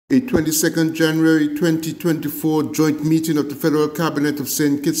A 22nd January 2024 joint meeting of the Federal Cabinet of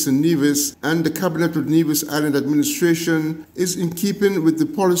St. Kitts and Nevis and the Cabinet of Nevis Island Administration is in keeping with the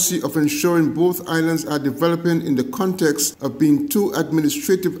policy of ensuring both islands are developing in the context of being two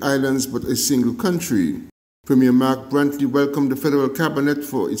administrative islands but a single country. Premier Mark Brantley welcomed the Federal Cabinet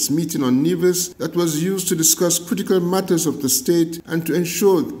for its meeting on Nevis that was used to discuss critical matters of the state and to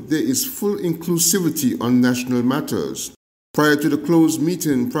ensure there is full inclusivity on national matters. Prior to the closed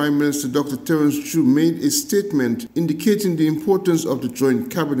meeting, Prime Minister Dr. Terence Chu made a statement indicating the importance of the joint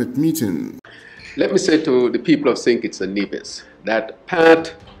cabinet meeting. Let me say to the people of St. Kitts and Nevis that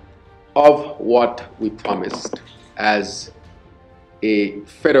part of what we promised as a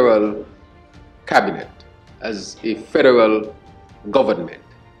federal cabinet, as a federal government,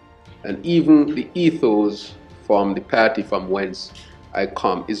 and even the ethos from the party from whence I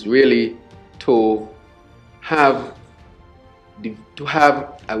come is really to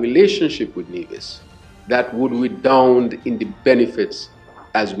have a relationship with Nevis that would redound in the benefits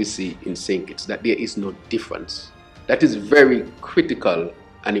as we see in St. Kitts, that there is no difference. That is very critical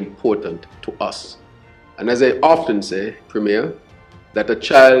and important to us. And as I often say, Premier, that a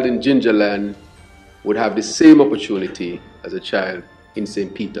child in Gingerland would have the same opportunity as a child in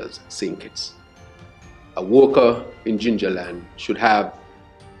St. Peter's, St. Kitts. A worker in Gingerland should have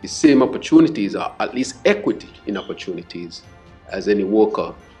the same opportunities, or at least equity in opportunities, as any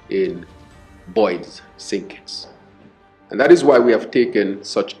worker in Boyd's, St. Kitts. And that is why we have taken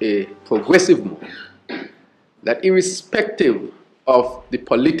such a progressive move, that irrespective of the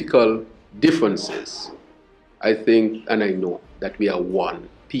political differences, I think and I know that we are one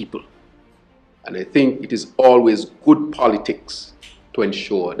people. And I think it is always good politics to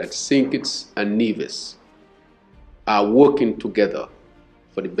ensure that St. Kitts and Nevis are working together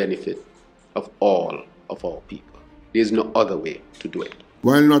for the benefit of all of our people. There is no other way to do it.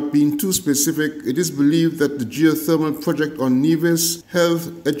 While not being too specific, it is believed that the geothermal project on Nevis,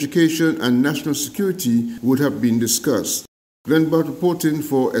 health, education and national security would have been discussed. Glenn Bart reporting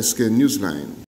for SK Newsline.